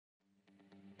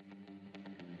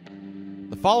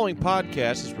following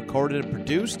podcast is recorded and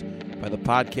produced by the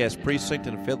Podcast Precinct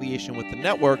in affiliation with the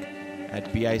network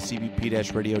at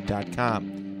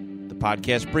bicbp-radio.com. The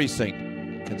Podcast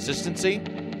Precinct. Consistency,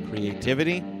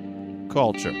 creativity,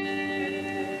 culture.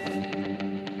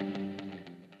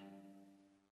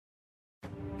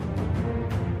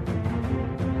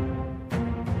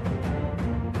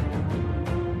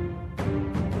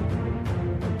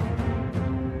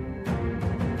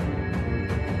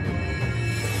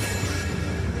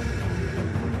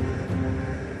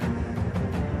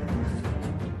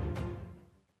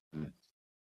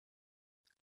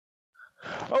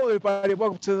 Hello, everybody.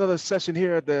 Welcome to another session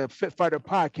here at the Fit Fighter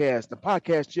Podcast, the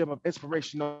podcast gym of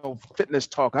inspirational fitness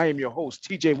talk. I am your host,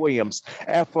 TJ Williams,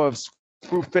 Alpha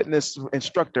Crew Fitness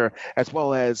instructor, as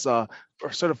well as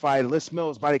certified Les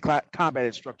Mills body combat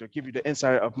instructor. Give you the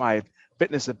insight of my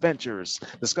fitness adventures,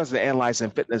 discussing and analyzing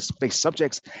fitness-based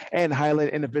subjects, and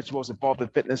highlight individuals involved in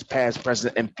fitness, past,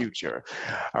 present, and future.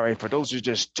 All right, for those who are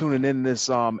just tuning in this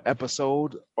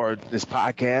episode or this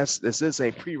podcast, this is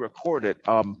a pre-recorded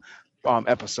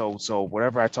episode. So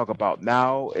whatever I talk about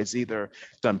now is either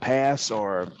done past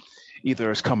or either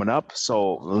is coming up.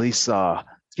 So at least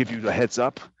give you the heads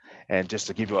up. And just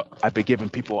to give you, I've been giving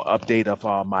people an update of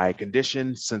my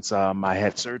condition since I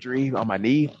had surgery on my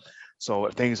knee. So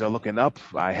if things are looking up,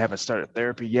 I haven't started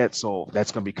therapy yet. So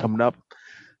that's going to be coming up.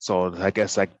 So I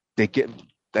guess the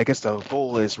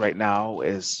goal is right now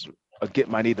is get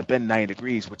my knee to bend 90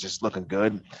 degrees, which is looking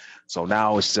good. So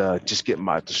now it's just getting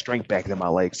the strength back in my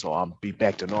leg, so I'll be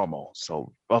back to normal.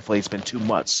 So roughly it's been 2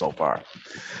 months so far.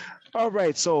 All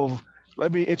right, so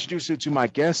let me introduce you to my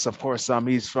guest. Of course,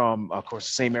 he's from, the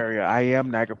same area I am,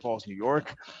 Niagara Falls, New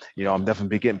York. You know, I'm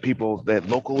definitely getting people that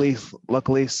locally,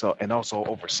 luckily, so and also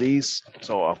overseas.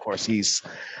 So of course he's,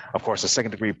 a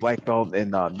second-degree black belt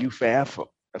in UFAF.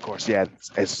 Of course, yeah,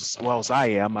 as well as I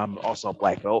am, I'm also a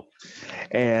black belt.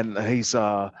 And he's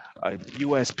a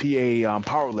USPA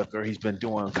powerlifter. He's been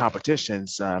doing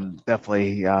competitions,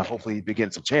 definitely, hopefully he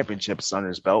begins some championships under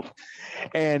his belt.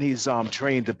 And he's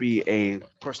trained to be a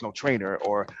personal trainer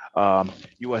or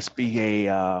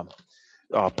USPA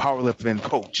powerlifting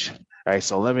coach. All right,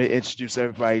 so let me introduce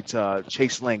everybody to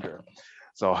Chase Langer.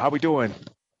 So how we doing?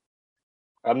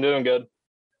 I'm doing good.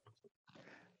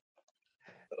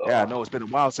 Yeah, I know it's been a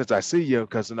while since I see you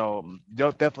because,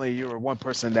 definitely you were one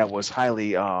person that was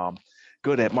highly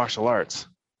good at martial arts.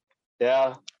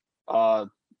 Yeah.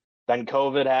 Then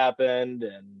COVID happened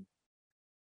and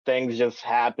things just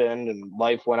happened and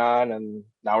life went on and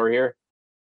now we're here.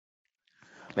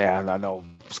 Yeah, and I know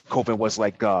COVID was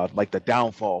like the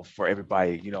downfall for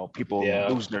everybody, people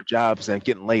losing their jobs and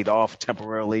getting laid off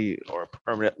temporarily or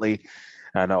permanently.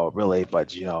 I know, really,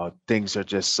 but, things are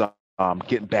just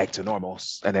getting back to normal.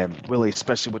 And then really,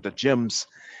 especially with the gyms,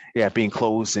 being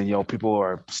closed and, people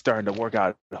are starting to work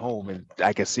out at home. And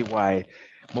I can see why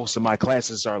most of my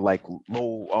classes are like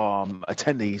low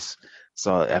attendees.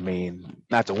 So, I mean,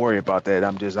 not to worry about that.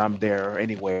 I'm there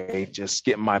anyway, just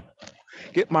get my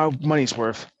money's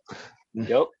worth.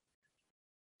 Yep.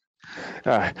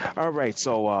 All right.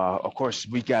 So, of course,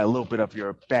 we got a little bit of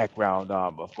your background.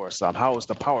 Of course, how is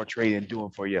the power training doing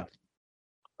for you?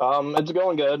 It's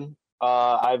going good.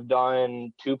 I've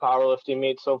done 2 powerlifting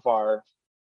meets so far.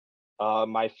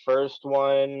 My first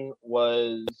one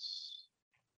was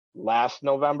last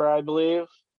November, I believe,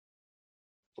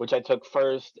 which I took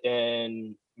first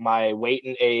in my weight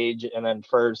and age and then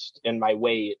first in my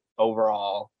weight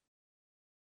overall.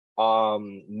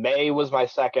 May was my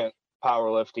second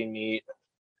powerlifting meet.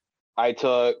 I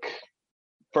took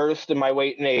first in my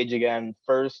weight and age again,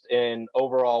 first in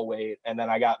overall weight, and then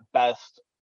I got best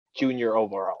junior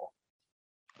overall.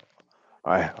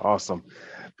 All right, awesome.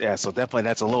 Yeah, so definitely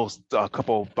that's a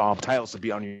couple titles to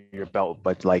be on your belt,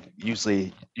 but like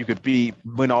usually you could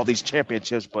win all these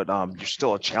championships, but you're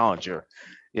still a challenger.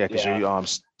 Yeah, because you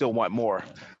still want more.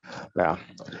 Yeah.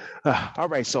 All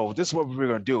right, so this is what we're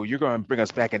gonna do. You're gonna bring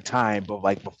us back in time, but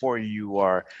like before you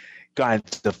are got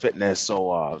into fitness.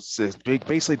 So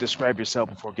basically describe yourself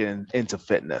before getting into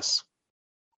fitness.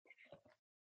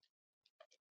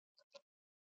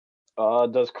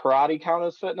 Does karate count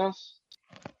as fitness?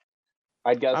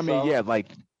 I guess. I mean, so.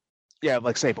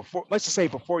 let's just say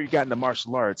before you got into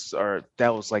martial arts, or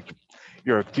that was like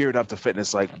you're geared up to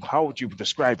fitness. Like, how would you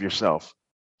describe yourself?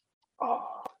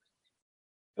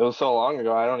 It was so long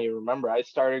ago, I don't even remember. I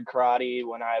started karate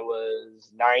when I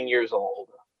was 9 years old.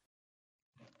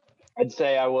 I'd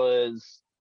say I was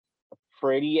a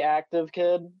pretty active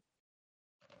kid.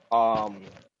 And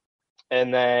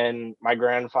then my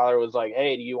grandfather was like,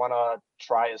 "Hey, do you want to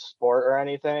try a sport or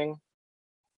anything?"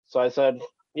 So I said,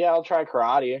 "Yeah, I'll try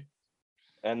karate."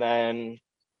 And then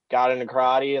got into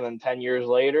karate, and then 10 years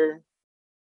later,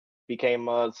 became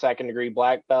a second-degree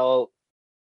black belt,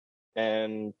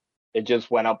 and it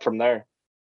just went up from there.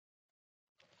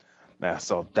 Yeah,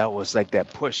 so that was like that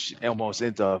push almost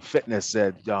into fitness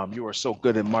that you were so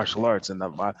good in martial arts, and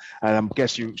I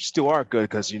guess you still are good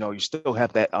because you still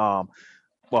have that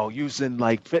using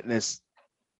like fitness,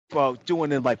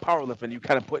 doing it like powerlifting, you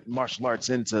kind of put martial arts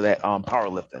into that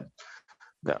powerlifting.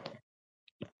 Yeah.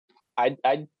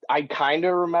 I kind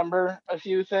of remember a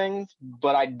few things,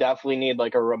 but I definitely need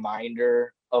like a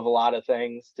reminder of a lot of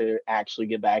things to actually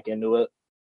get back into it.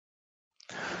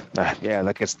 Yeah,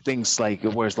 like it's things like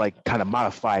where it's like kind of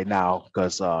modified now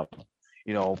because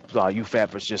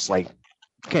UFAP is just like,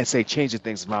 can't say changing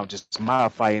things around, just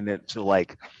modifying it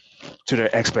to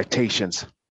their expectations.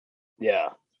 Yeah.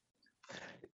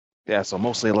 Yeah, so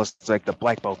mostly it's like the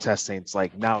black belt testing. It's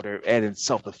like now they're adding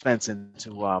self-defense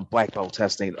into black belt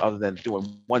testing other than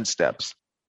doing one steps.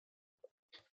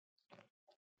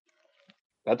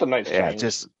 That's a nice change.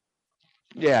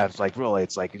 It's like really,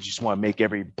 it's like you just want to make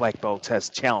every black belt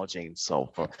test challenging.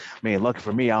 So lucky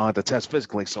for me, I don't have to test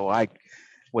physically. So I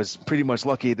was pretty much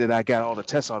lucky that I got all the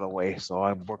tests out of the way. So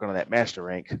I'm working on that master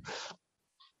rank.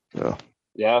 So.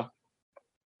 Yeah.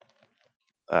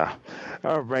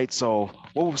 All right. So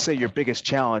what would you say your biggest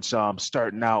challenge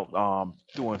starting out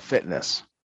doing fitness?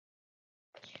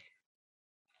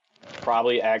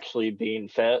 Probably actually being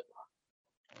fit.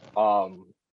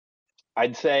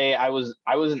 I'd say I was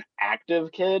an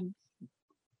active kid,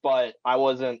 but I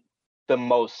wasn't the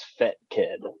most fit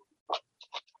kid.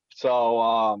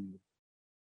 So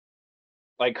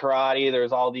like karate,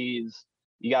 there's all these,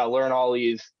 you got to learn all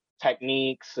these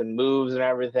techniques and moves and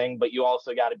everything, but you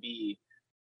also got to be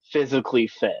physically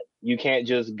fit. You can't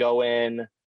just go in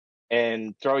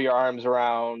and throw your arms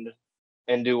around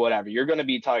and do whatever. You're going to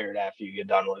be tired after you get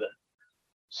done with it.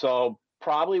 So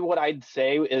probably what I'd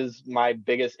say is my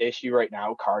biggest issue right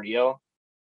now, cardio.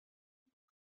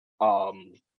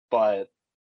 But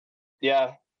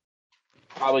yeah,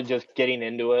 probably just getting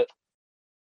into it.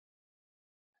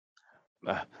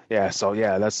 So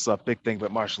that's a big thing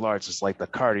with martial arts. It's like the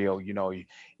cardio.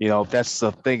 That's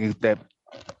the thing that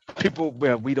people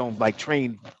we don't like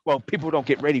train. Well, people don't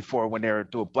get ready for when they're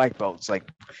doing black belts. Like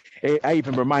I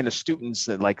even remind the students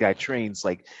that like I trains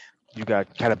like you got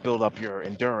to kind of build up your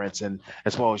endurance and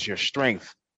as well as your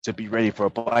strength to be ready for a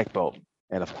black belt.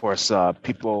 And of course,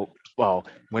 people. Well,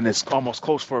 when it's almost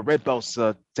close for red belts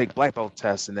to take black belt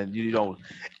tests, and then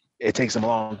it takes them a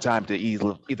long time to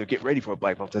either get ready for a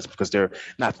black belt test because they're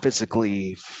not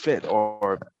physically fit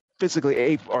or physically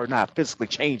able or not physically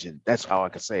changing. That's how I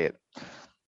could say it.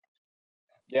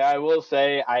 Yeah, I will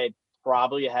say I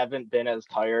probably haven't been as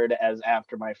tired as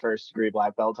after my first degree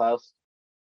black belt test.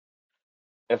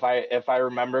 If I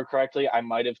remember correctly, I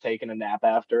might have taken a nap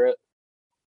after it.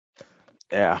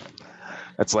 Yeah,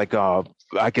 that's like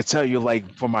I could tell you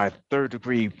like for my third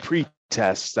degree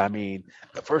pre-test. I mean,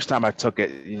 the first time I took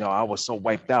it, I was so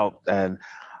wiped out, and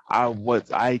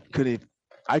I couldn't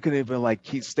even like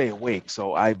stay awake.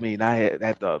 So I mean, as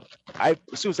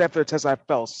soon as after the test, I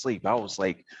fell asleep. I was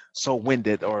like so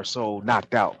winded or so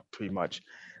knocked out, pretty much.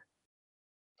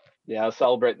 Yeah, I'll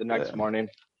celebrate the next morning.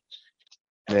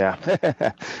 Yeah,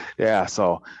 yeah.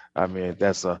 So I mean,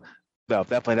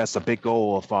 definitely that's a big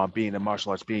goal of being in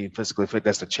martial arts, being physically fit.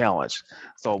 That's the challenge.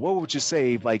 So what would you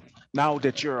say, like now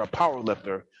that you're a power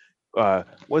lifter, I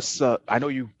know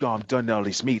you've done all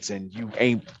these meets and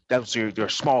that was your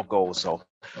small goal. So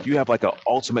you have like an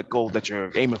ultimate goal that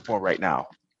you're aiming for right now?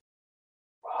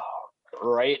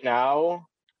 Right now,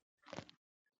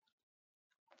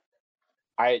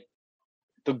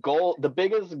 the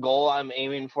biggest goal I'm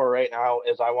aiming for right now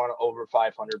is I want an over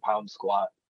 500 pound squat.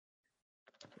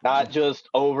 Not just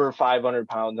over 500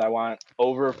 pounds. I want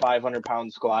over 500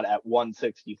 pound squat at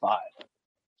 165.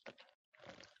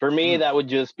 For me, that would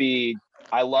just be,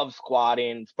 I love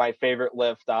squatting. It's my favorite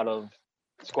lift out of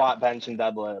squat, bench, and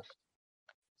deadlift.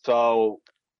 So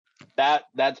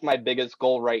that's my biggest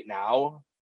goal right now.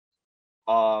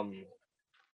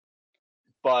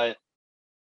 But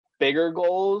bigger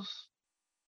goals,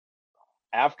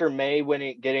 after May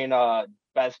getting a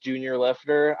best junior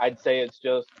lifter, I'd say it's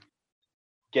just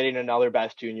getting another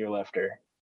best junior lifter.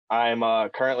 I'm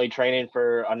currently training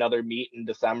for another meet in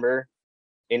December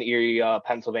in Erie,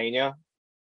 Pennsylvania.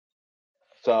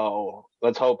 So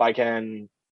let's hope I can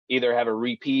either have a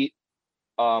repeat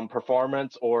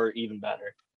performance or even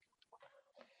better.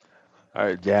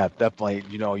 Yeah, definitely.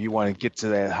 You want to get to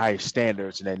that higher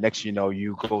standards, and then next,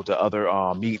 you go to other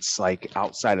meets like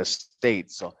outside of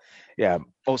state. So, yeah,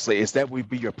 mostly is that would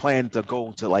be your plan to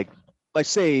go to like like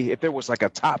say if there was like a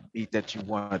top meet that you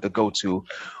wanted to go to,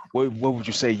 what would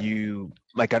you say you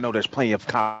like? I know there's plenty of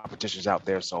competitions out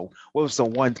there. So what was the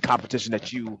one competition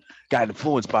that you got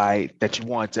influenced by that you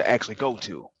wanted to actually go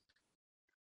to?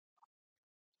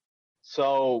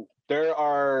 So there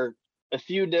are a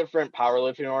few different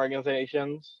powerlifting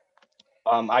organizations.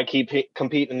 I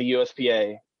compete in the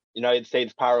USPA, United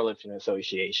States Powerlifting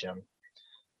Association,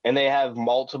 and they have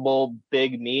multiple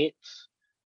big meets.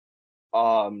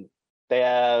 They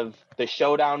have the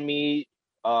Showdown meet,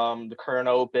 the Current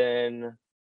Open,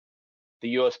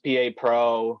 the USPA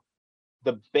Pro.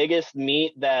 The biggest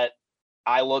meet that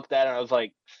I looked at and I was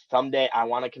like, someday I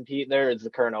want to compete there is the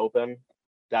Current Open,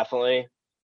 definitely.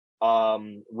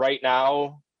 Right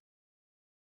now,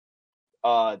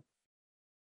 I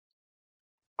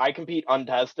compete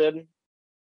untested.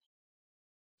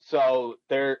 So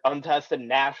they're untested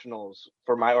nationals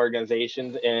for my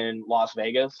organizations in Las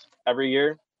Vegas every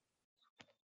year.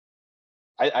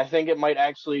 I think it might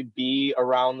actually be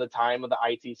around the time of the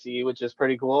ITC, which is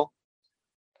pretty cool.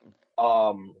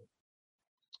 So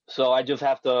I just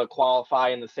have to qualify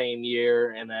in the same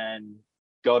year and then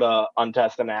go to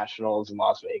untested nationals in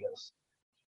Las Vegas.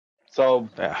 So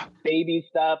Yeah. baby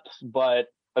steps, but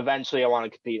eventually I want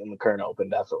to compete in the Current Open,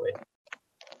 definitely.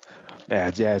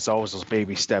 Yeah, it's always those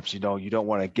baby steps. You don't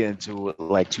want to get into it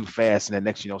like too fast, and then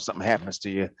next, something happens to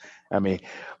you. I mean,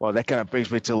 well, that kind of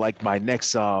brings me to like my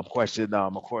next question.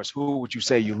 Of course, who would you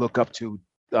say you look up to,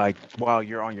 like while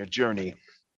you're on your journey?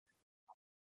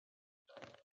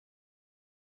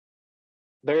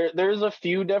 There's a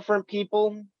few different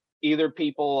people, either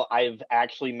people I've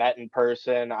actually met in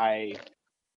person, I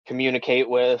communicate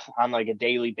with on like a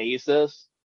daily basis.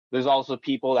 There's also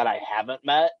people that I haven't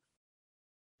met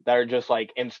that are just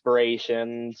like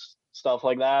inspirations, stuff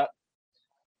like that.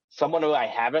 Someone who I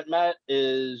haven't met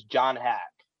is John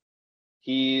Hack.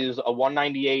 He's a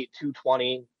 198,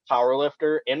 220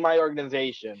 powerlifter in my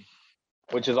organization,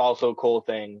 which is also a cool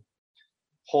thing.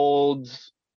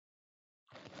 Holds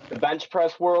the bench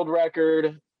press world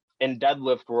record and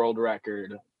deadlift world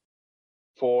record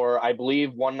for, I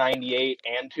believe, 198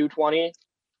 and 220.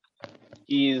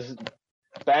 He's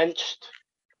benched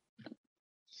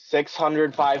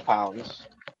 605 pounds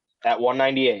at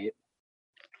 198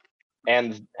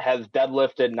 and has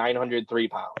deadlifted 903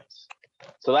 pounds.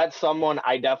 So that's someone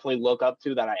I definitely look up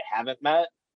to that I haven't met.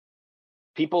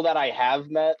 People that I have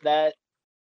met that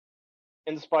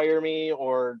inspire me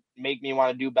or make me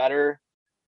want to do better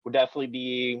would definitely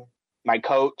be my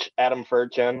coach, Adam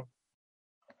Furchin,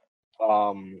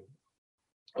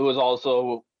 who is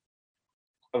also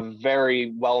a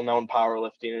very well-known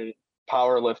powerlifter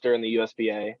in the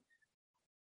USPA.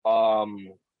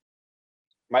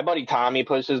 My buddy Tommy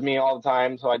pushes me all the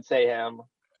time, so I'd say him.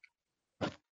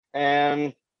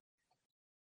 And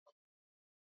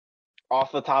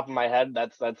off the top of my head,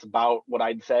 that's about what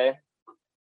I'd say.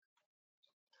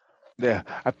 Yeah,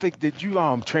 I think did you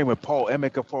train with Paul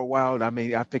Emica for a while? I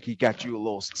mean, I think he got you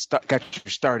got you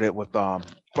started with from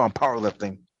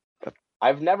powerlifting.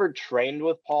 I've never trained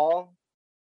with Paul.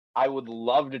 I would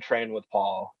love to train with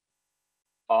Paul.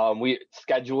 We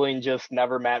scheduling just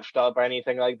never matched up or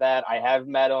anything like that. I have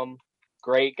met him,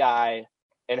 great guy,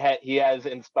 and he has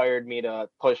inspired me to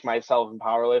push myself in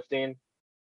powerlifting.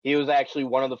 He was actually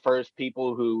one of the first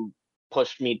people who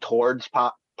pushed me towards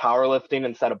powerlifting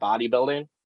instead of bodybuilding.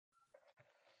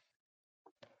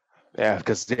 Yeah,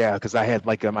 because I had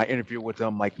like my interview with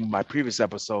him like my previous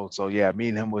episode. So yeah, me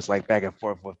and him was like back and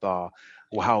forth with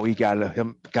how he got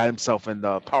himself in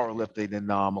the powerlifting and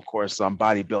of course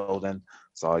bodybuilding.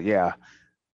 So yeah.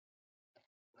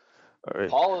 All right.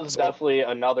 Paul is definitely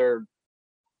another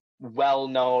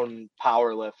well-known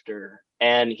powerlifter,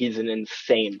 and he's an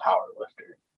insane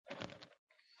powerlifter.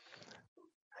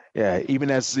 Yeah, even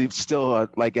as he's still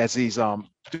like as he's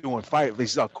doing fire,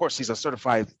 of course he's a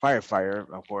certified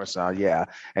firefighter, of course. Yeah,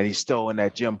 and he's still in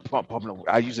that gym pumping.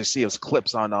 I usually see his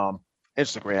clips on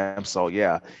Instagram. So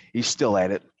yeah, he's still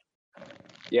at it.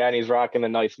 Yeah, and he's rocking a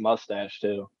nice mustache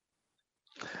too.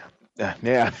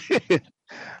 Yeah.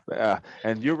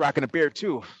 And you're rocking a beard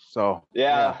too. So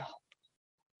yeah.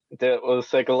 It was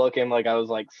sick of looking like I was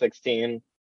like 16.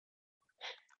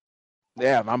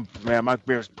 Yeah, my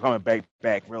beer's coming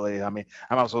back really. I mean,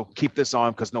 I'm also keep this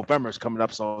on because November is coming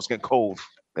up, so it's getting cold.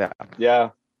 Yeah.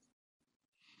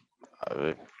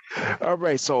 All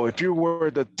right. So, if you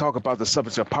were to talk about the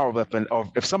subject of powerlifting,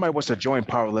 or if somebody was to join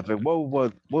powerlifting,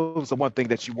 what was the one thing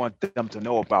that you want them to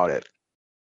know about it?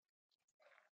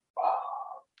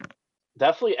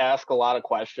 Definitely ask a lot of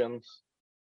questions.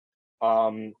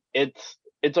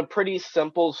 It's a pretty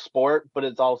simple sport, but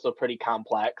it's also pretty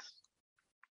complex.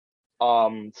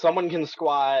 Someone can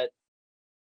squat,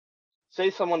 say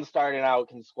someone starting out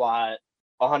can squat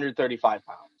 135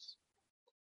 pounds,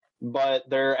 but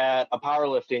they're at a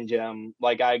powerlifting gym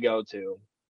like I go to,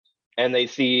 and they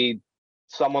see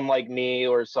someone like me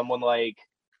or someone like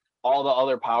all the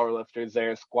other powerlifters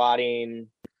there squatting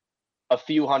a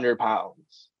few hundred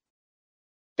pounds.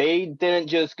 They didn't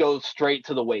just go straight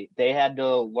to the weight. They had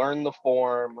to learn the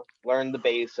form, learn the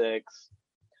basics,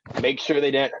 make sure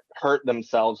they didn't hurt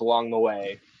themselves along the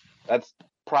way. That's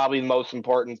probably the most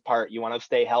important part. You want to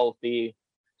stay healthy.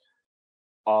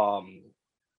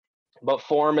 But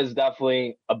form is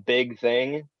definitely a big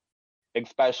thing,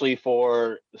 especially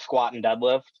for squat and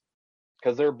deadlift,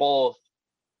 because they're both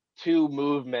two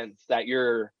movements that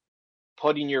you're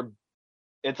putting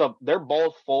they're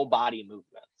both full body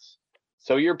movements.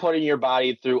 So you're putting your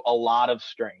body through a lot of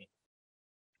strain.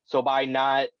 So by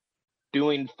not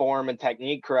doing form and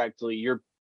technique correctly, you're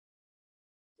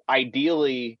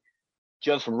ideally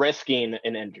just risking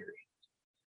an injury,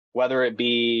 whether it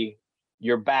be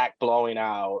your back blowing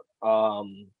out.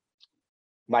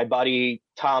 My buddy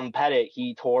Tom Pettit,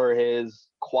 he tore his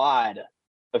quad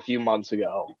a few months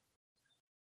ago.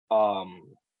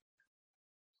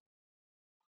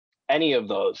 Any of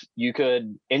those, you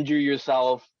could injure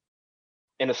yourself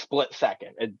in a split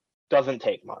second. It doesn't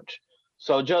take much.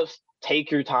 So just take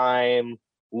your time,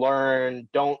 learn,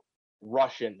 don't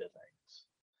rush into things.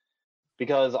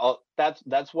 Because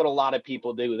that's what a lot of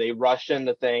people do. They rush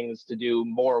into things to do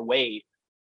more weight,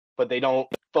 but they don't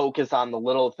focus on the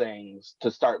little things to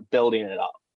start building it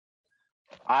up.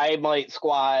 I might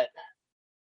squat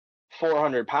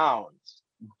 400 pounds,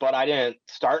 but I didn't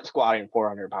start squatting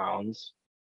 400 pounds.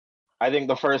 I think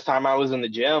the first time I was in the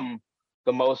gym,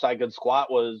 the most I could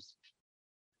squat was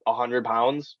 100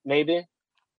 pounds, maybe.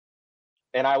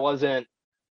 And I wasn't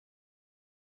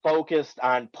focused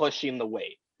on pushing the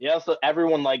weight. Yes,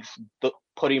 everyone likes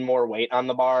putting more weight on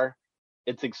the bar.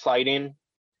 It's exciting,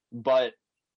 but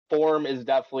form is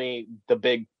definitely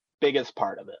the biggest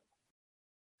part of it.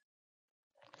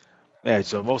 Yeah,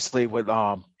 so mostly with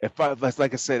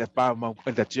like I said, if I'm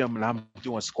at the gym and I'm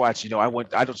doing squats,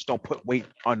 I just don't put weight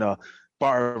on the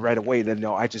bar right away. Then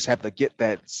I just have to get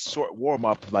that short warm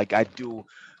up like I do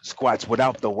squats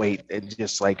without the weight and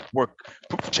just like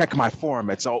check my form.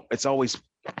 It's always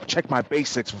check my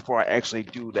basics before I actually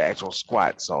do the actual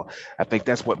squat. So I think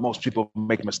that's what most people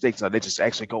make mistakes on. They just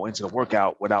actually go into the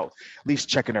workout without at least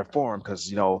checking their form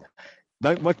because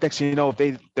next thing you know,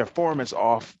 if their form is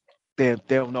off,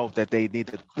 they'll know that they need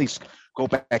to at least go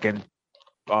back and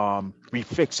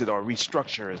refix it or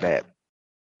restructure that.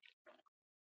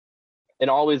 And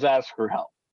always ask for help.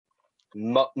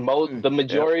 The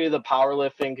majority of the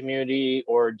powerlifting community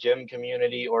or gym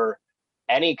community or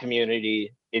any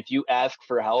community, if you ask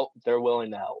for help, they're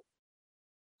willing to help.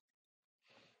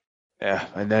 Yeah,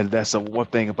 and then that's the one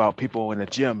thing about people in the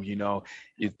gym, you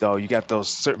got those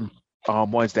certain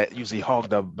ones that usually hog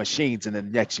the machines, and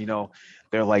then next,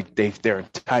 they're like they're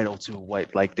entitled to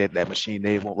what like that machine.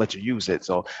 They won't let you use it.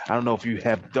 So I don't know if you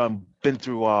have been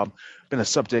a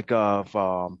subject of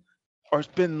or it's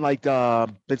been like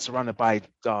been surrounded by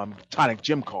tonic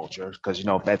gym culture because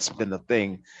that's been the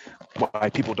thing why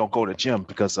people don't go to gym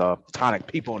because of tonic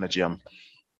people in the gym.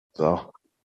 So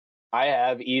I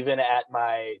have, even at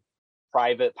my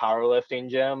private powerlifting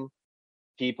gym,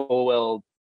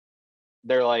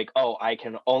 they're like, oh, I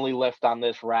can only lift on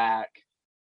this rack,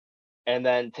 and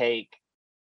then take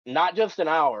not just an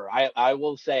hour. I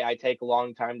will say I take a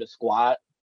long time to squat,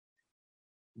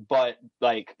 but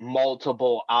like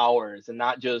multiple hours, and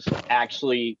not just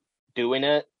actually doing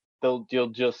it. You'll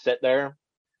just sit there.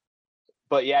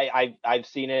 But yeah, I've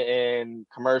seen it in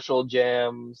commercial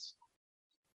gyms,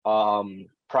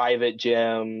 private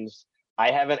gyms.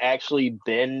 I haven't actually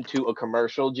been to a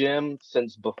commercial gym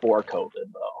since before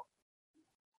COVID, though.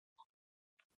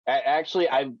 Actually,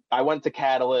 I went to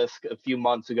Catalyst a few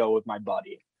months ago with my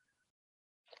buddy.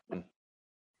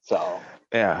 So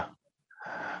yeah.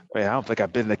 Man, I don't think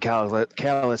I've been to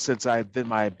Catalyst since I've been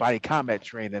my body combat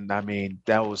training. I mean,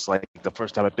 that was like the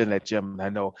first time I've been at that gym. I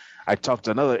know I talked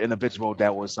to another individual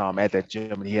that was at that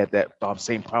gym, and he had that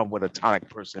same problem with a tonic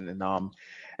person, and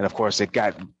of course it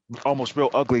got almost real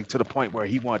ugly to the point where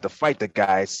he wanted to fight the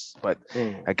guys, but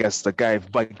I guess the guy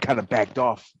kind of backed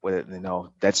off with it.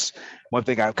 That's one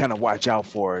thing I kind of watch out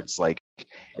for. It's like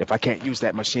if I can't use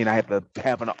that machine, I have to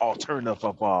have an alternative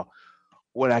of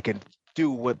what I can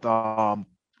do with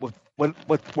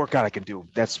what workout I can do.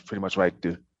 That's pretty much what I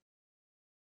do.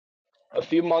 A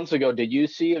few months ago, did you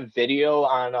see a video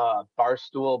on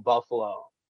Barstool Buffalo?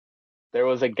 There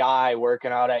was a guy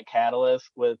working out at Catalyst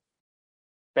with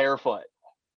barefoot.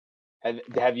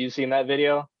 Have you seen that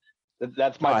video?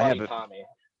 That's my No, I buddy haven't. Tommy.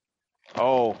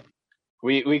 Oh,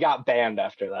 We got banned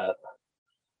after that.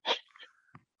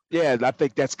 yeah. I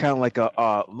think that's kind of like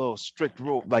a little strict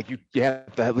rule. Like you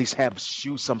have to at least have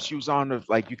some shoes on, or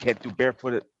like you can't do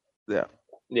barefooted. Yeah.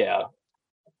 Yeah.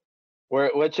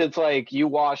 Which it's like you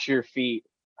wash your feet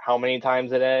how many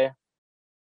times a day,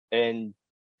 and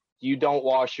you don't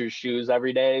wash your shoes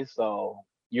every day, so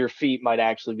your feet might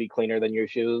actually be cleaner than your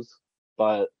shoes.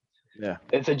 But Yeah.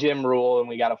 it's a gym rule, and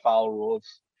we got to follow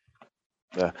rules.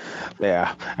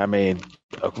 Yeah. I mean,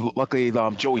 luckily,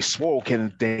 Joey Swole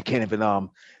can't even I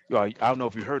don't know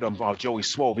if you heard about Joey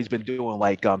Swole. He's been doing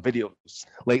like videos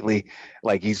lately,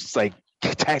 like he's like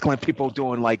tackling people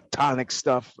doing like tonic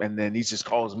stuff, and then he just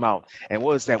calls them out. And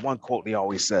what is that one quote he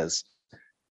always says?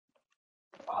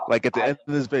 Like at the end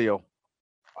of this video.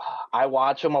 I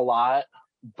watch him a lot,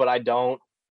 but I don't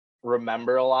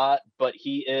remember a lot. But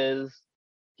he's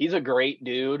a great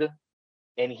dude,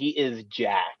 and he is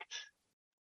jacked.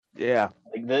 Yeah.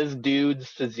 Like this dude's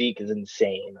physique is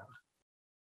insane.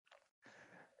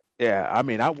 Yeah, I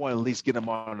mean, I want to at least get him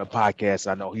on the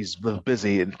podcast. I know he's real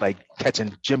busy and like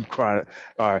catching gym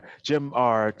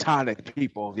or tonic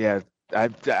people. Yeah,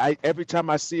 I every time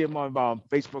I see him on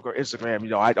Facebook or Instagram,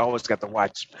 I always got to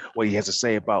watch what he has to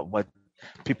say about what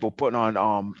people put on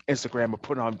Instagram or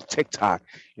put on TikTok.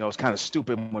 It's kind of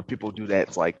stupid when people do that.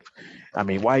 It's like, I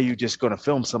mean, why are you just going to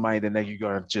film somebody and then you're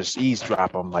going to just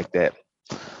eavesdrop them like that?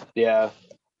 Yeah.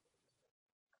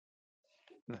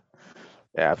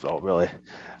 Yeah, so really,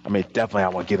 I mean, definitely I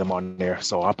want to get him on there.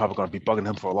 So I'm probably going to be bugging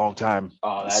him for a long time.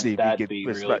 Oh, that'd be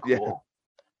really cool.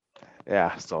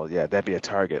 Yeah, so yeah, that'd be a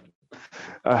target.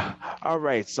 All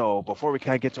right, so before we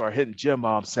kind of get to our hidden gem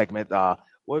segment,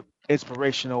 what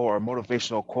inspirational or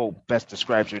motivational quote best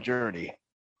describes your journey?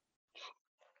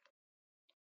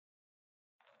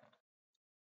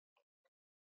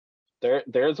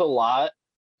 There's a lot.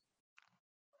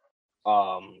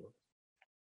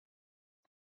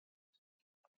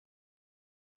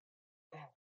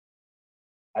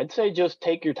 I'd say just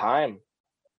take your time.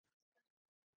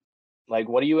 Like,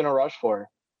 what are you in a rush for?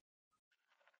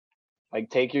 Like,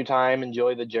 take your time,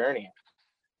 enjoy the journey.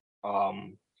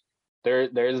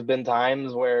 There's been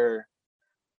times where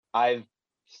I've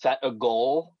set a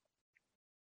goal,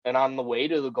 and on the way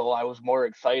to the goal, I was more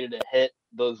excited to hit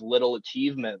those little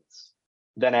achievements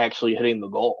than actually hitting the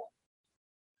goal.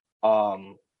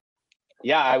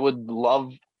 Yeah, I would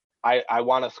love. I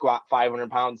want to squat 500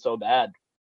 pounds so bad,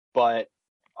 but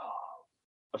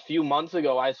a few months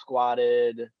ago I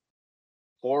squatted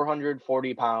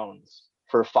 440 pounds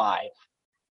for 5.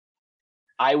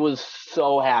 I was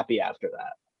so happy after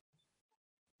that.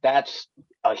 That's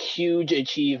a huge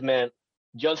achievement.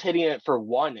 Just hitting it for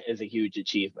 1 is a huge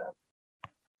achievement.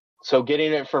 So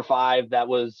getting it for 5, that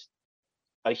was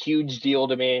a huge deal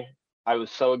to me. I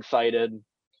was so excited.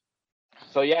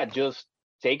 So yeah, just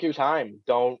take your time.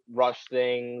 Don't rush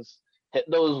things. Hit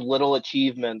those little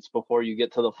achievements before you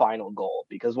get to the final goal.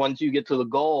 Because once you get to the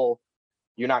goal,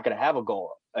 you're not going to have a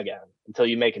goal again until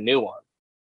you make a new one.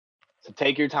 So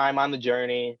take your time on the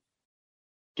journey,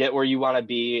 get where you want to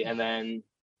be, and then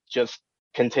just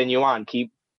continue on.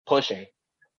 Keep pushing.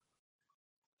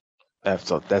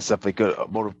 So that's definitely good.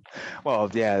 Well,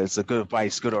 yeah, it's a good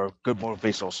advice, good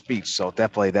motivational speech. So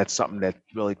definitely that's something that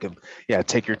really can,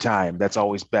 take your time. That's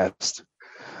always best.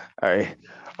 All right.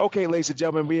 Okay, ladies and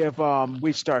gentlemen, we have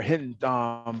reached our hidden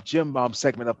gym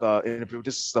segment of the interview.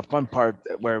 This is the fun part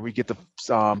where we get to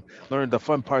learn the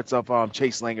fun parts of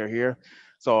Chase Langer here.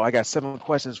 So I got 7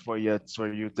 questions for you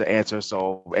to answer.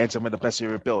 So answer them to the best of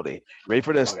your ability. Ready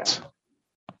for this? Okay.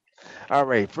 All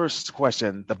right. First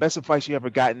question: the best advice you ever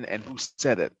gotten, and who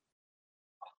said it?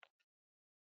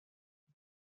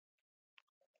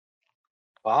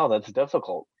 Wow, that's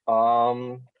difficult.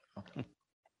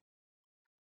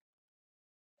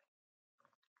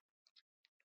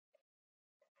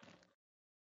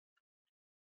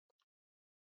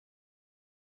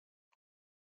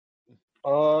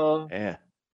 Yeah.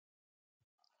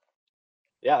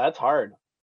 Yeah, that's hard.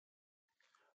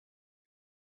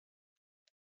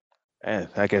 And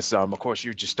I guess of course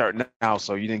you're just starting now,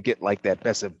 so you didn't get like that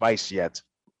best advice yet.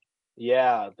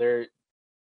 Yeah,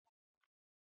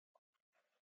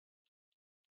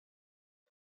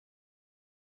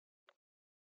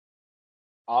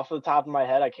 off the top of my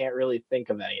head, I can't really think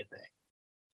of anything.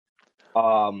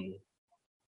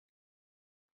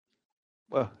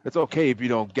 Well, it's okay if you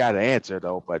don't got an answer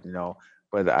though, but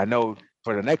but I know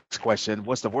for the next question,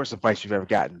 what's the worst advice you've ever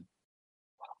gotten?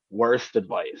 Worst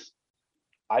advice.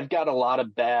 I've got a lot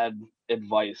of bad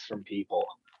advice from people.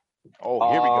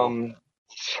 Oh, here we go.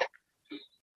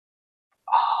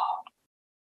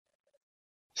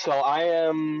 So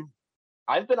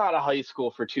I've been out of high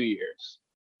school for 2 years.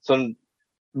 So I'm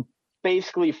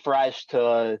basically fresh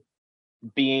to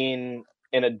being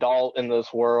an adult in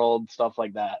this world, stuff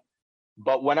like that.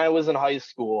 But when I was in high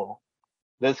school,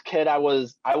 this kid I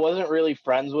wasn't really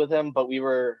friends with him, but we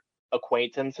were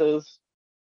acquaintances.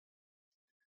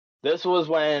 This was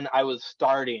when I was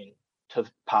starting to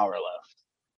powerlift.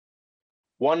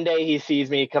 One day he sees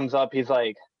me, comes up, he's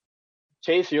like,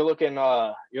 "Chase, you're looking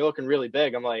really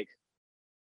big." I'm like,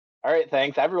 "All right,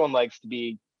 thanks." Everyone likes to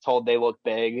be told they look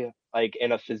big, like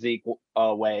in a physique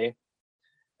way.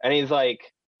 And he's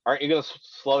like, "Aren't you gonna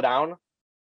slow down?"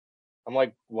 I'm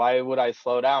like, "Why would I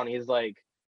slow down?" He's like,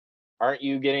 "Aren't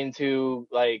you getting to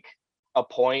like a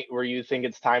point where you think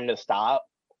it's time to stop?"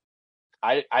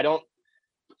 I don't.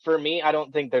 For me, I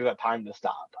don't think there's a time to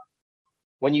stop.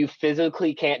 When you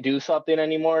physically can't do something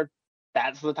anymore,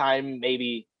 that's the time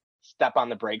maybe step on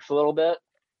the brakes a little bit.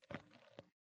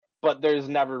 But there's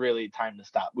never really time to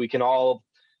stop. We can all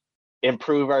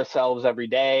improve ourselves every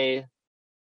day.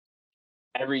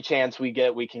 Every chance we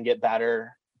get, we can get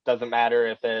better. Doesn't matter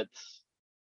if it's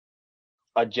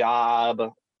a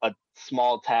job, a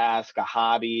small task, a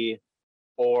hobby,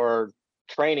 or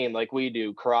training like we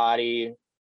do, karate,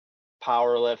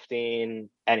 powerlifting,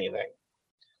 anything.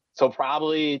 So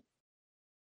probably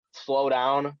slow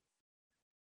down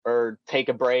or take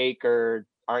a break, or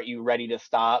aren't you ready to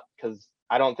stop? Because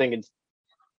I don't think it's.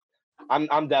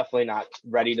 I'm definitely not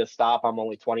ready to stop. I'm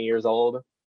only 20 years old,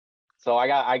 so I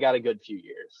got a good few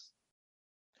years.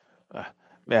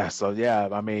 Yeah, so yeah,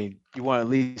 I mean, you want to at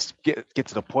least get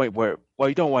to the point where, well,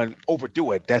 you don't want to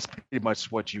overdo it. That's pretty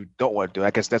much what you don't want to do.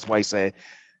 I guess that's why you say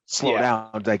slow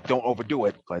down, like don't overdo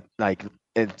it. But like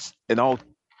it's in all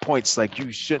points, like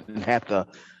you shouldn't have to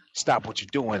stop what you're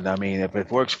doing. I mean, if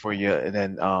it works for you, and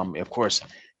then of course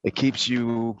it keeps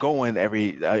you going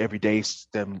every day,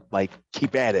 then like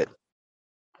keep at it.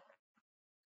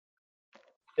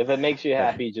 If it makes you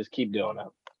happy, just keep doing it.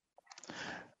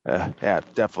 Yeah,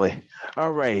 definitely.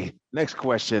 All right. Next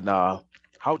question.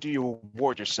 How do you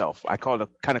reward yourself? I kind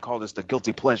of call this the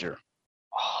guilty pleasure.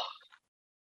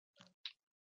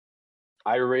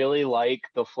 I really like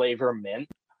the flavor mint,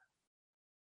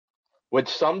 which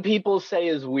some people say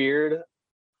is weird,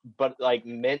 but like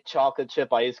mint chocolate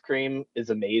chip ice cream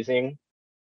is amazing.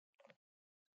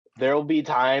 There will be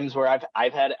times where I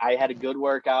had a good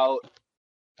workout.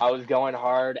 I was going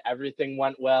hard, everything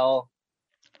went well.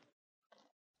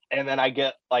 And then I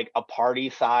get like a party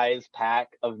size pack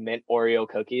of mint Oreo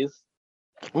cookies.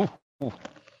 Ooh, ooh.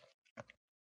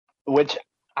 Which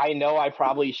I know I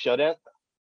probably shouldn't,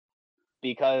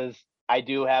 because I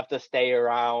do have to stay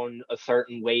around a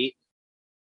certain weight.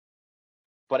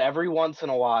 But every once in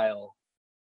a while,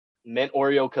 mint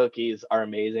Oreo cookies are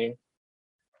amazing.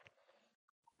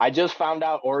 I just found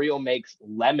out Oreo makes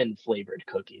lemon flavored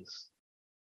cookies,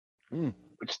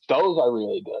 which those are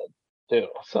really good too.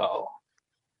 So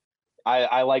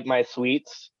I like my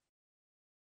sweets.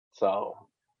 So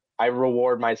I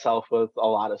reward myself with a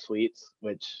lot of sweets,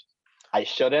 which I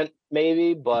shouldn't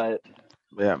maybe, but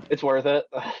Yeah, it's worth it.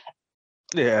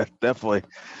 yeah, definitely.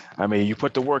 I mean, you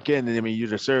put the work in, and I mean, you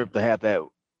deserve to have that.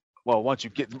 Well, once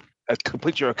you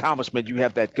complete your accomplishment, you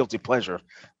have that guilty pleasure.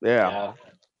 Yeah.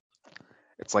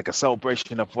 It's like a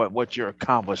celebration of what you're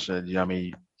accomplishing. You know, I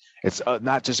mean, it's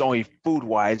not just only food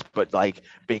wise, but like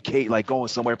like going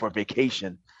somewhere for a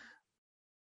vacation.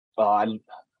 Oh,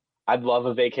 I'd love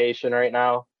a vacation right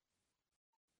now.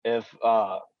 If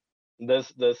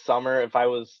this summer, if I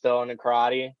was still in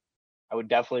karate, I would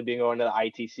definitely be going to the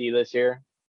ITC this year.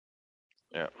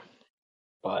 Yeah.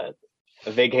 But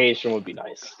a vacation would be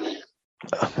nice.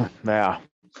 Yeah.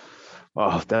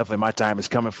 Well, definitely my time is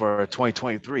coming for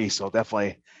 2023, so I'm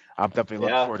definitely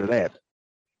looking forward to that.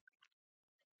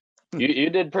 You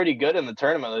did pretty good in the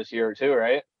tournament this year too,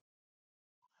 right?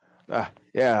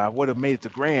 Yeah, I would have made it to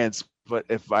grands, but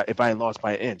if I hadn't lost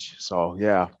by an inch, so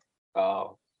yeah.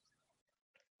 Oh.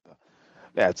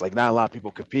 Yeah, it's like not a lot of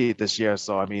people competed this year,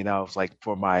 so I mean, I was like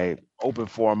for my open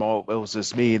form, it was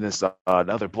just me and this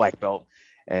another black belt,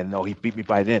 and no, he beat me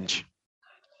by an inch.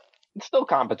 It's still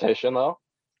competition though.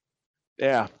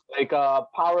 Yeah. Like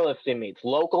powerlifting meets,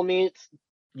 local meets,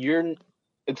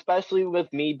 especially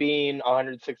with me being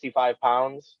 165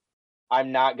 pounds,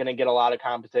 I'm not going to get a lot of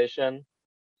competition.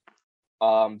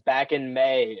 Back in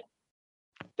May,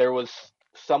 there was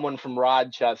someone from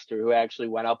Rochester who actually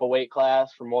went up a weight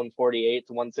class from 148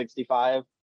 to 165.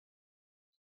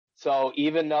 So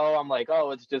even though I'm like,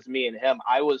 oh, it's just me and him,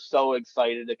 I was so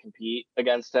excited to compete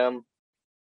against him.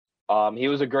 He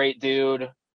was a great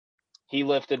dude. He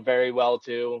lifted very well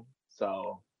too.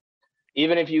 So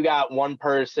even if you got one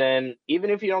person, even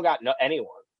if you don't got anyone,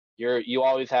 you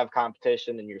always have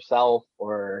competition in yourself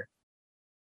or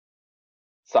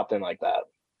something like that.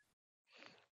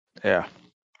 Yeah.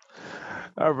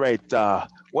 All right.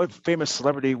 What famous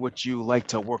celebrity would you like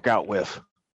to work out with?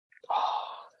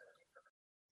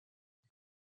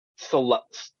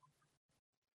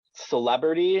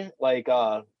 Celebrity, like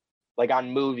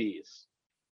on movies,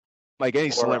 Like any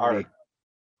or celebrity.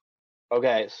 art.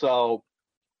 Okay, so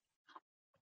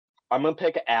I'm gonna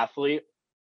pick an athlete.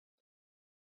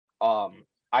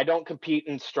 I don't compete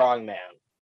in strongman.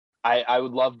 I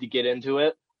would love to get into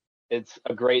it. It's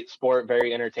a great sport,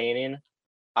 very entertaining.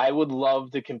 I would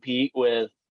love to compete with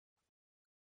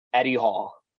Eddie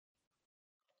Hall.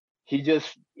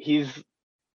 He's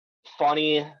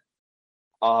funny.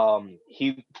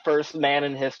 He first man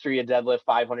in history to deadlift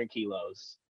 500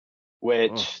 kilos,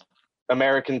 which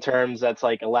American terms, that's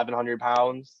like 1,100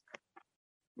 pounds.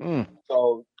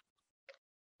 So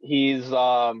he's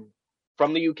from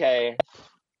the UK.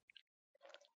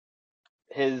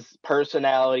 His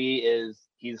personality is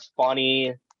he's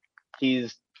funny.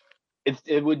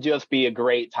 It would just be a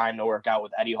great time to work out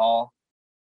with Eddie Hall.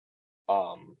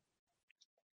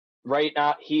 Right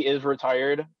now he is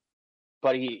retired,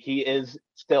 but he is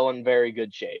still in very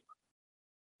good shape.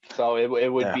 So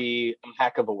it would be a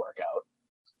heck of a workout.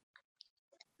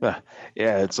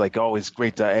 Yeah, it's like always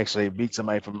great to actually meet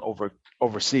somebody from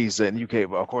overseas in UK.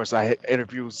 But of course, I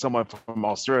interviewed someone from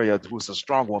Australia who's a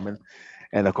strong woman,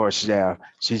 and of course, yeah,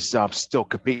 she's still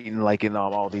competing like in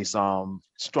all these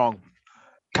strong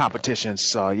competitions.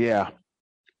 So yeah,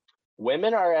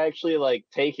 women are actually like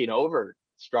taking over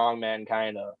strongman,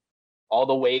 kind of all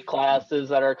the weight classes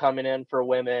that are coming in for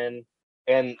women,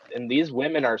 and these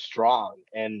women are strong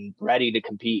and ready to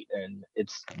compete, and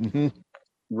it's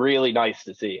really nice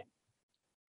to see.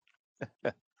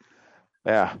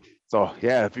 Yeah. So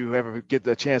yeah, if you ever get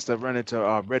the chance to run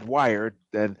into Red Wire,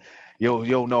 then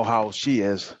you'll know how she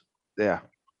is. Yeah.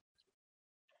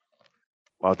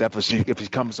 Well, definitely if she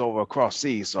comes over across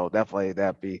seas, so definitely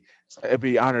it'd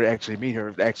be an honor to actually meet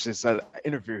her. Actually,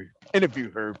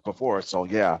 interview her before. So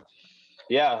yeah.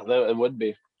 Yeah, it would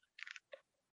be.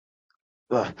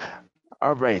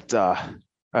 All right.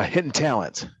 Hidden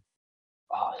talent.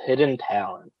 Hidden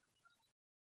talent.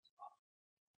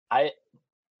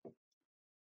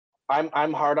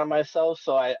 I'm hard on myself,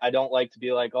 so I don't like to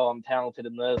be like, oh, I'm talented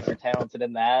in this or talented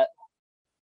in that.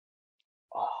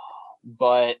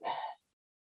 But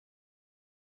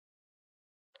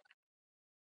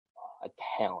a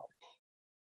talent.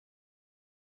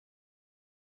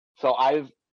 So I've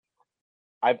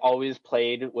always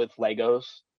played with Legos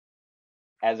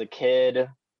as a kid.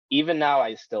 Even now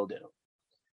I still do.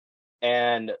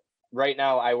 And right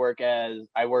now I work in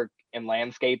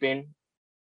landscaping,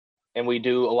 and we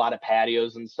do a lot of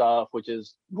patios and stuff, which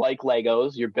is like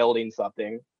Legos. You're building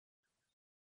something.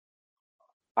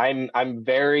 I'm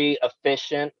very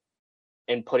efficient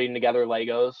in putting together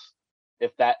Legos.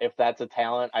 If that's a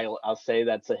talent, I'll say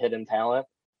that's a hidden talent.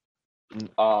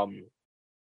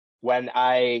 When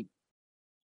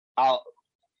I'll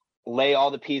lay all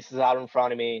the pieces out in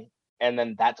front of me, and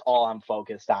then that's all I'm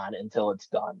focused on until it's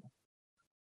done.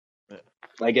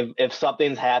 Like if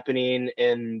something's happening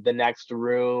in the next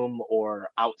room or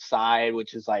outside,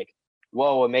 which is like,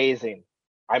 whoa, amazing,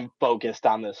 I'm focused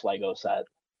on this Lego set.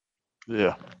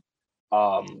 Yeah.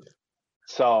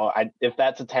 So if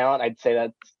that's a talent, I'd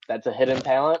say that's a hidden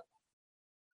talent.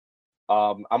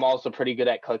 I'm also pretty good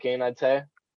at cooking, I'd say.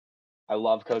 I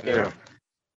love cooking.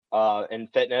 Yeah. In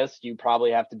fitness, you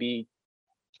probably have to be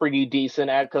pretty decent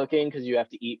at cooking because you have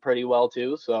to eat pretty well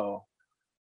too. So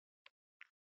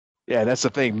yeah, that's the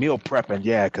thing. Meal prepping,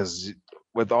 yeah, because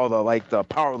with all the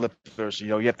power lifters,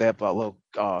 you have to have a little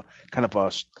kind of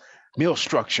a meal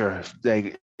structure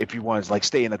if you want to like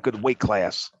stay in a good weight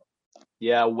class.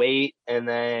 Yeah, weight, and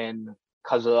then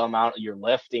because of the amount you're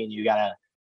lifting, you gotta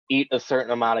eat a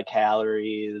certain amount of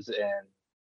calories, and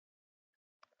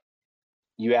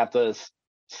you have to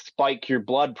spike your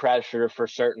blood pressure for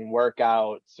certain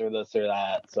workouts or this or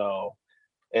that. So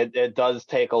it does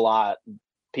take a lot.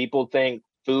 People think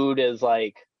food is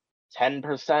like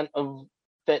 10% of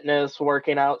fitness,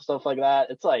 working out, stuff like that.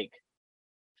 It's like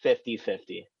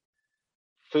 50-50.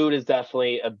 Food is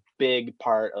definitely a big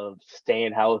part of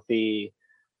staying healthy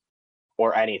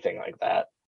or anything like that.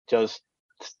 Just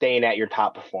staying at your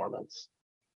top performance.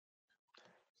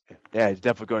 Yeah, you're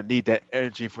definitely going to need that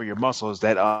energy for your muscles,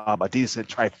 that a decent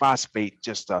triphosphate,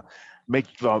 just to make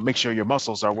sure your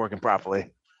muscles are working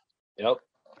properly. Yep.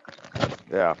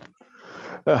 Yeah.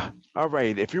 All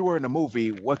right. If you were in a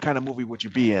movie, what kind of movie would you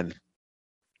be in?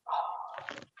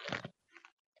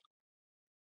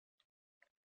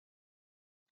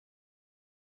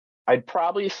 I'd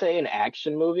probably say an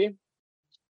action movie,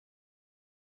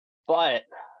 but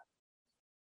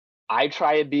I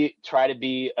try to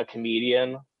be a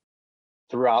comedian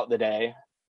throughout the day.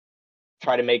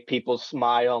 Try to make people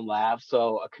smile and laugh.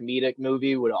 So a comedic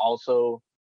movie would also,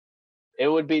 it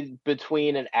would be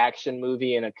between an action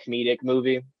movie and a comedic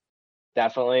movie,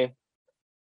 definitely.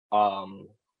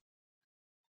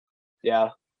 Yeah.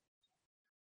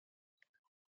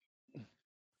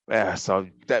 Yeah, so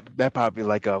that probably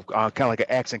like a kind of like an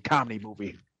action comedy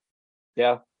movie.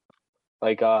 Yeah.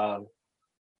 Like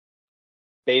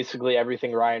basically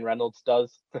everything Ryan Reynolds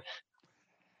does.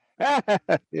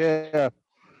 Yeah,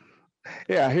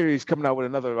 yeah. I hear he's coming out with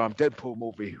another Deadpool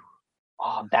movie.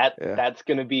 Oh, Yeah, that's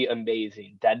gonna be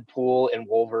amazing. Deadpool and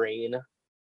Wolverine.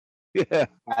 yeah,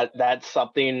 That's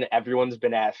something everyone's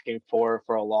been asking for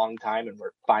a long time, and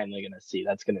we're finally gonna see.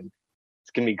 It's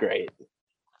gonna be great.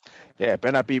 yeah.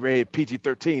 Better not be rated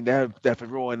PG-13. That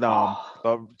definitely ruined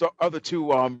the other two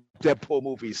Deadpool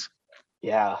movies.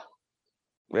 Yeah.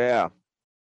 Yeah,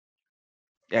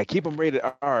 yeah. Keep them rated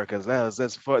R because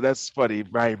that's funny.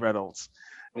 Ryan Reynolds.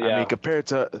 I Yeah. mean, compared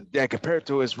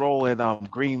to his role in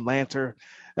Green Lantern,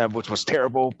 which was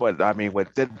terrible, but I mean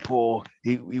with Deadpool,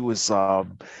 he was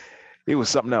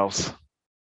something else.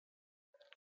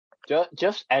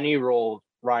 Just any role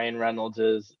Ryan Reynolds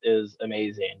is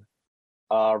amazing.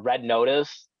 Red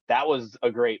Notice, that was a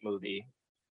great movie.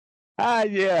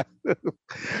 Yeah.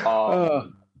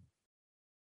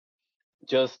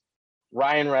 Just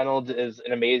Ryan Reynolds is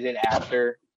an amazing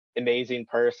actor, amazing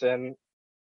person.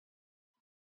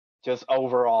 Just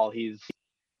overall, he's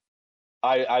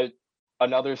I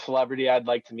another celebrity I'd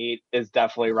like to meet is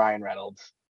definitely Ryan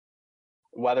Reynolds,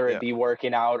 whether it be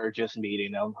working out or just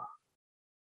meeting him.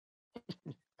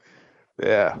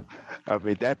 Yeah, I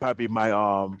mean that probably be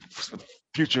my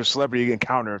future celebrity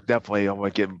encounter. Definitely, I'm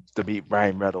gonna get to meet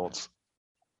Ryan Reynolds.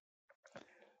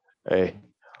 Hey,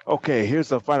 okay. Here's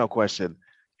the final question: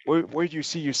 Where do you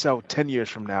see yourself 10 years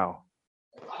from now?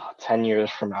 10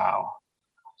 years from now.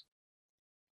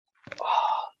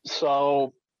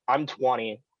 So I'm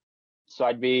 20, so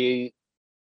I'd be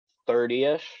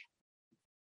 30ish.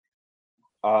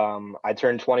 I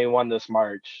turned 21 this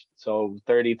March, so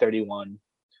 30, 31.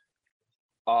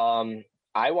 I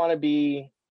want to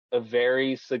be a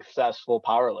very successful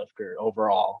powerlifter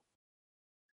overall.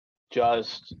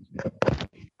 Just,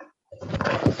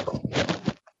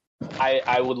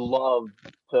 I would love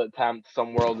to attempt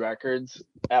some world records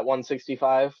at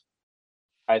 165.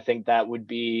 I think that would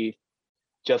be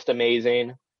just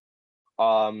amazing.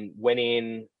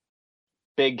 Winning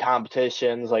big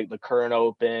competitions like the Current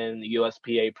Open, the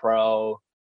USPA Pro,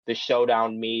 the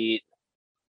Showdown meet,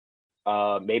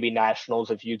 maybe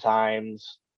nationals a few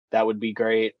times. That would be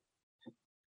great.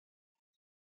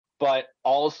 But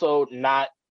also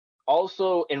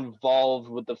involved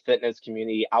with the fitness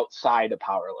community outside of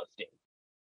powerlifting.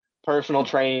 Personal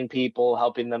training people,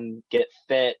 helping them get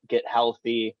fit, get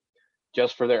healthy,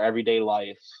 just for their everyday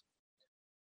lives.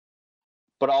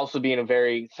 But also being a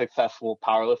very successful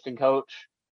powerlifting coach.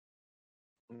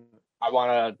 I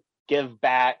want to give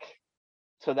back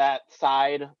to that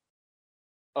side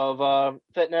of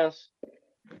fitness.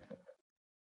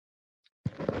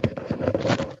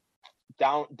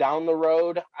 Down the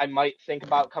road, I might think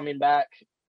about coming back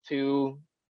to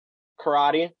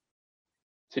karate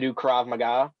to do Krav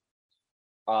Maga.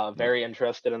 Very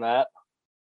interested in that.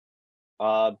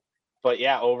 But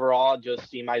yeah, overall, just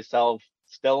see myself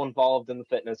still involved in the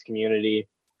fitness community,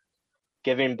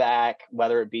 giving back,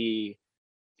 whether it be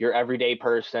your everyday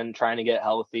person trying to get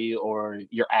healthy or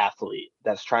your athlete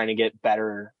that's trying to get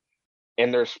better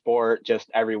in their sport,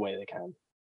 just every way they can.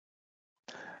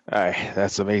 All right,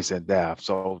 that's amazing. Yeah,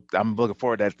 so I'm looking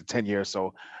forward to that to 10 years.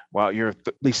 So while you're at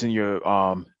least in your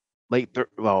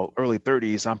early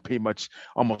 30s, I'm pretty much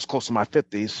almost close to my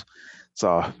 50s.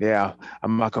 So yeah,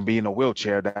 I'm not gonna be in a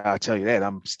wheelchair. I'll tell you that.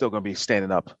 I'm still gonna be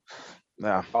standing up.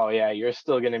 Yeah. Oh yeah, you're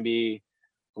still gonna be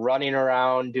running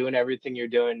around, doing everything you're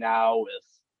doing now with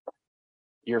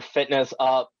your fitness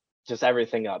up, just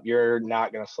everything up. You're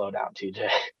not gonna slow down, TJ.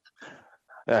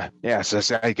 Yeah.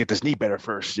 So I get this knee better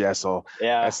first. Yeah. So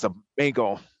Yeah. that's the main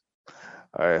goal.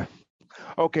 All right.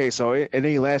 Okay. So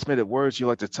any last minute words you'd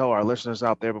like to tell our listeners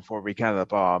out there before we kind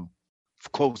of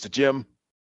close the gym?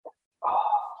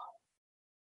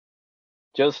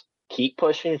 Just keep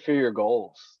pushing for your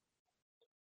goals.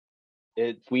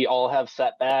 We all have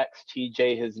setbacks.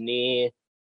 TJ, his knee.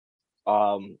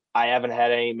 I haven't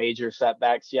had any major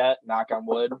setbacks yet, knock on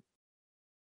wood.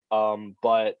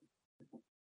 But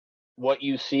what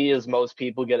you see is most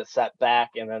people get a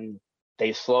setback and then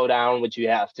they slow down, which you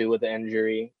have to with the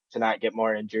injury to not get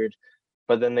more injured.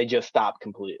 but then they just stop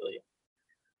completely.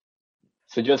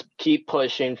 So just keep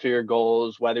pushing for your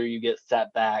goals, whether you get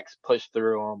setbacks, push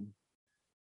through them.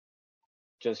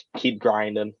 Just keep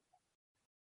grinding.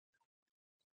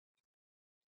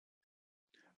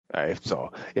 All right,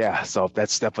 so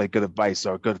that's definitely good advice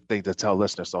or a good thing to tell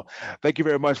listeners. So thank you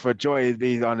very much for joining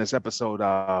me on this episode,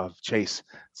 Chase.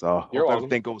 So You're hope welcome.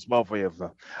 everything goes well for you.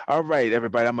 All right,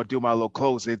 everybody, I'm gonna do my little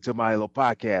closing to my little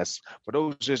podcast. For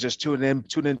those who just tune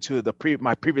into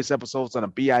my previous episodes on the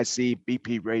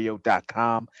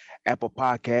BICBPRadio.com, Apple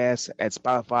Podcasts, and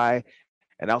Spotify.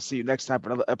 And I'll see you next time for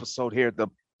another episode here at the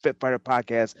Fit Fighter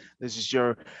Podcast. This is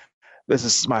your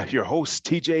host,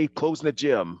 TJ, closing the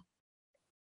gym.